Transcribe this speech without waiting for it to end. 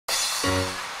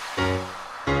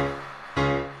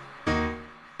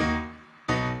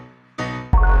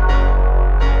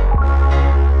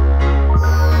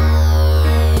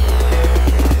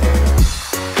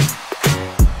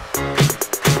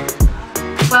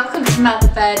welcome to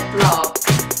Motherbyrdblog.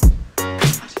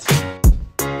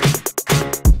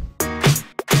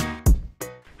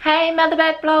 Hey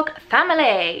Motherbyrdblog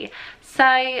family!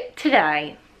 So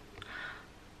today, do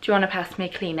you want to pass me a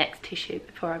Kleenex tissue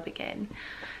before I begin?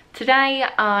 Today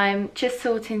I'm just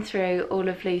sorting through all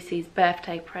of Lucy's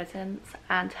birthday presents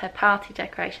and her party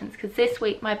decorations because this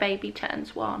week my baby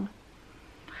turns 1.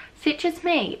 Is it just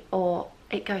me or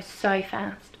it goes so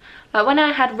fast? Like when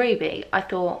I had Ruby, I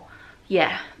thought,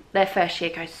 yeah, their first year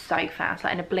goes so fast,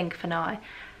 like in a blink of an eye.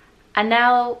 And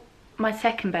now my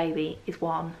second baby is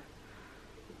 1.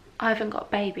 I haven't got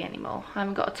a baby anymore. I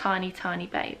haven't got a tiny, tiny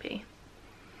baby.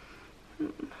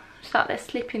 It's like they're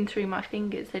slipping through my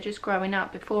fingers. They're just growing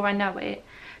up. Before I know it,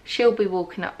 she'll be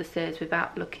walking up the stairs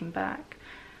without looking back.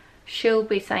 She'll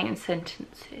be saying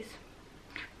sentences.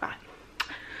 Right.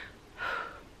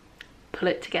 Pull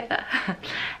it together.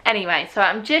 Anyway, so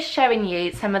I'm just showing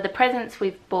you some of the presents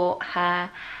we've bought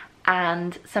her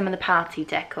and some of the party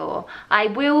decor. I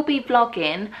will be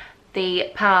vlogging the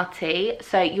party,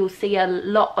 so you'll see a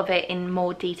lot of it in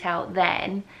more detail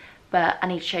then, but I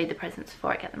need to show you the presents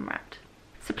before I get them wrapped.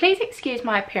 So please excuse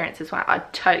my appearance as well. I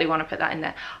totally want to put that in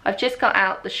there. I've just got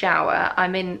out the shower.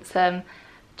 I'm in some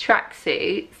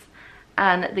tracksuits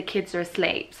and the kids are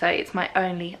asleep, so it's my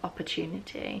only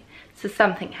opportunity. So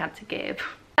something had to give.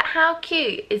 But how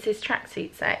cute is this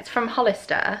tracksuit set? It's from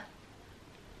Hollister.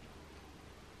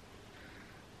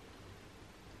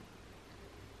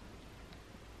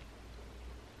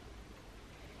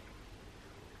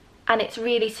 And it's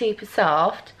really super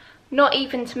soft. Not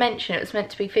even to mention it was meant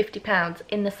to be £50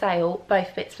 in the sale,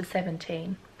 both bits for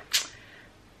 17.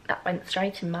 That went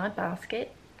straight in my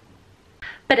basket.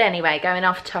 But anyway, going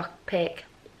off topic,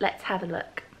 let's have a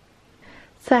look.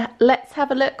 So let's have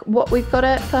a look what we've got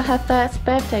her for her first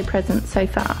birthday present so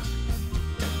far.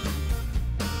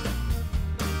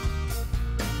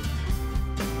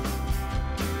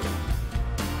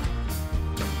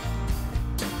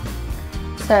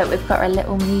 So we've got her a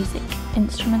little music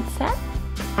instrument set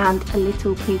and a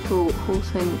little people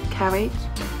horse and carriage.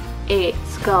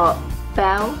 It's got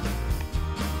Belle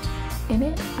in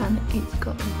it and it's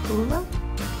got Laura.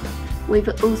 We've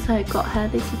also got her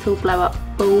this little blow up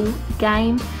ball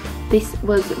game. This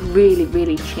was really,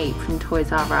 really cheap from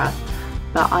Toys R Us,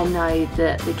 but I know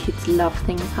that the kids love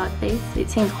things like this. It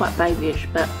seems quite babyish,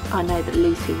 but I know that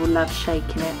Lucy will love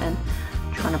shaking it and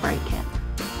trying to break it.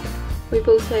 We've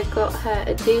also got her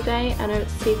a duvet and a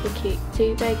super cute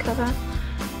duvet cover.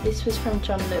 This was from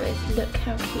John Lewis. Look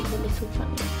how cute the little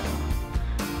bunnies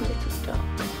are. The little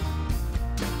dogs.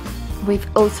 We've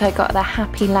also got the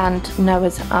Happy Land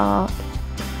Noah's Ark.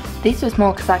 This was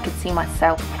more because I could see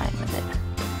myself playing with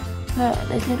it. Look,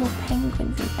 there's little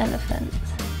penguins and elephants.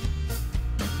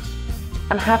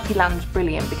 And Happy Land's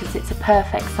brilliant because it's a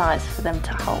perfect size for them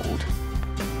to hold.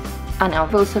 And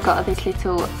I've also got this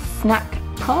little snack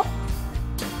pot.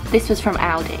 This was from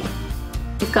Aldi.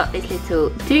 We've got this little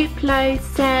Duplo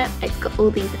set. It's got all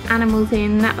these animals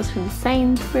in. That was from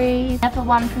Sainsbury's. Another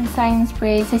one from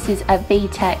Sainsbury's. This is a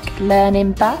VTech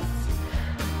learning bus.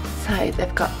 So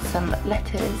they've got some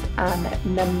letters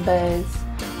and numbers.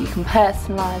 You can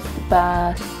personalise the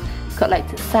bus. It's got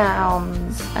loads of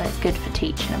sounds and it's good for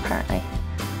teaching apparently.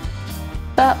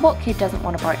 But what kid doesn't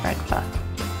want a bright red bus?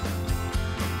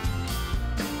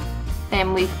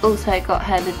 Then we've also got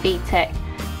her the VTech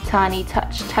Tiny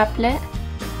Touch tablet.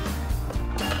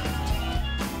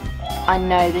 I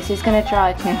know this is going to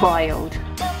drive me wild,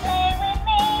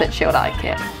 but she'll like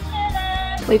it.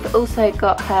 We've also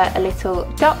got her a little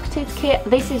doctor's kit.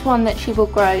 This is one that she will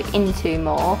grow into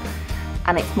more,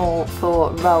 and it's more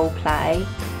for role play,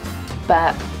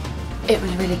 but it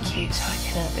was really cute so I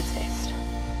couldn't resist.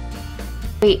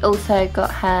 We also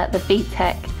got her the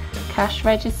VTech cash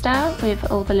register with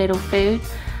all the little food,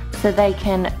 so they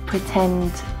can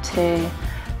pretend to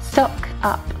stock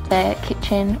up their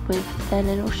kitchen with their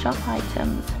little shop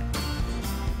items.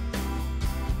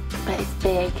 But it's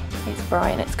big, it's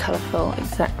bright, it's colourful,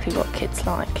 exactly what kids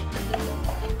like.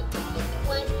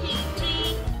 1, 2,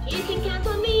 3, you can count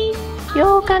on me.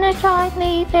 You're gonna drive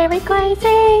me very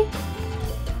crazy.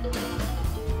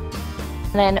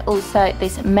 And then also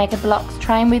this Mega Blocks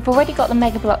train. We've already got the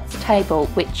Mega Blocks table,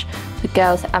 which the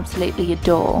girls absolutely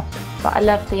adore. But I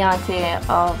love the idea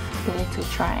of the little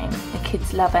train. The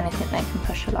kids love anything they can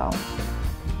push along.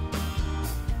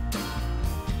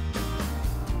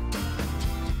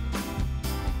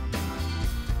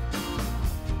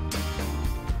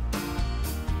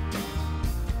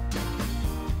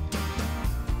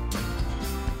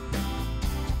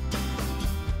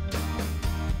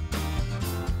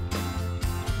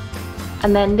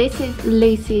 And then this is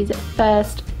Lucy's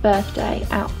first birthday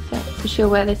outfit. So she'll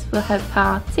wear this for her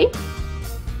party.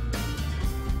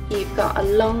 You've got a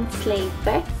long sleeve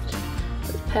vest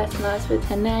that's personalised with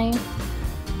her name.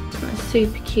 A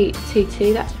super cute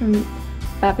tutu, that's from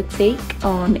Babatique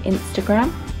on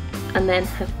Instagram. And then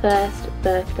her first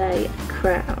birthday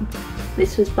crown.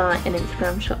 This was by an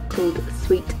Instagram shop called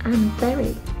Sweet and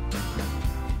Berry.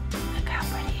 Look how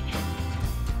pretty it is.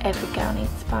 Every girl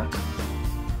needs sparkles.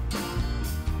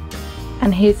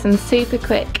 And here's some super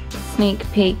quick sneak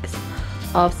peeks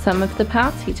of some of the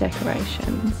party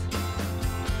decorations.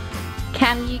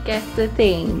 Can you guess the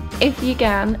theme? If you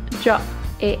can, drop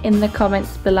it in the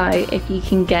comments below if you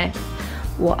can guess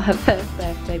what her first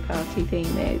birthday party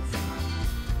theme is.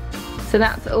 So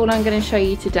that's all I'm going to show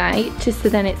you today, just so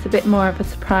then it's a bit more of a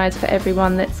surprise for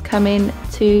everyone that's coming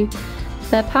to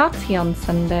their party on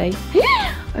Sunday.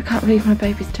 I can't believe my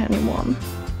baby's turning 1.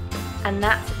 And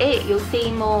that's it. You'll see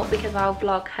more because I'll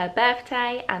vlog her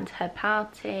birthday and her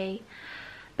party.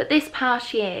 But this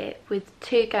past year, with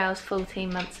 2 girls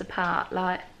 14 months apart,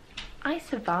 like, I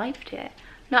survived it.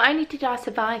 Not only did I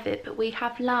survive it, but we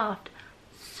have laughed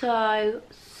so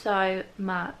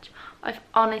much. I've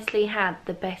honestly had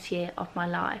the best year of my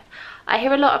life. I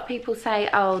hear a lot of people say,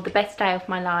 oh, the best day of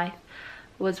my life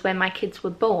was when my kids were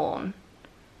born.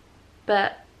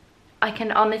 But I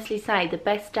can honestly say the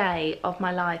best day of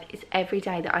my life is every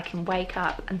day that I can wake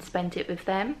up and spend it with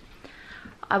them.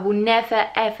 I will never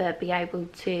ever be able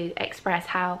to express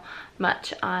how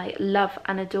much I love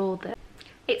and adore them.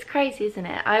 It's crazy, isn't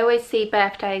it? I always see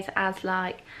birthdays as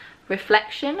like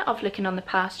reflection of looking on the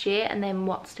past year and then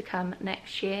what's to come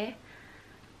next year.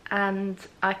 And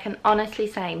I can honestly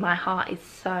say my heart is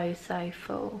so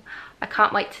full. I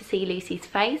can't wait to see Lucy's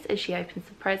face as she opens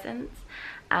the presents,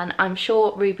 and I'm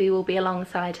sure Ruby will be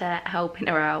alongside her helping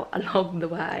her out along the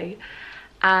way.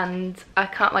 And I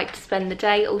can't wait to spend the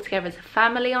day all together as a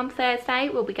family on Thursday.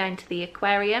 We'll be going to the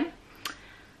aquarium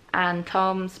and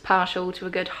Tom's partial to a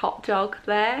good hot dog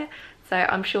there, so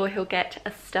I'm sure he'll get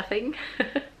a stuffing.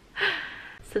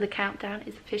 So the countdown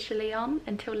is officially on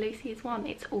until Lucy is 1.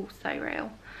 It's all so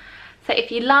real. So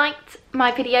if you liked my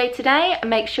video today,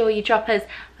 make sure you drop us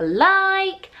a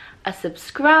like, a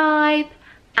subscribe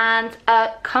and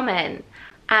a comment.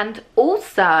 And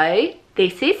also,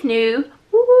 this is new,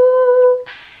 woo!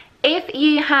 If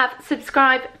you have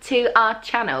subscribed to our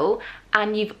channel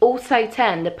and you've also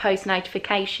turned the post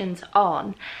notifications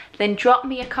on, then drop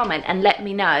me a comment and let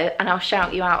me know, and I'll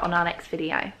shout you out on our next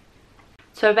video.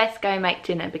 So I best go make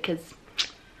dinner because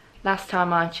last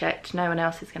time I checked, no one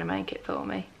else is going to make it for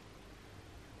me.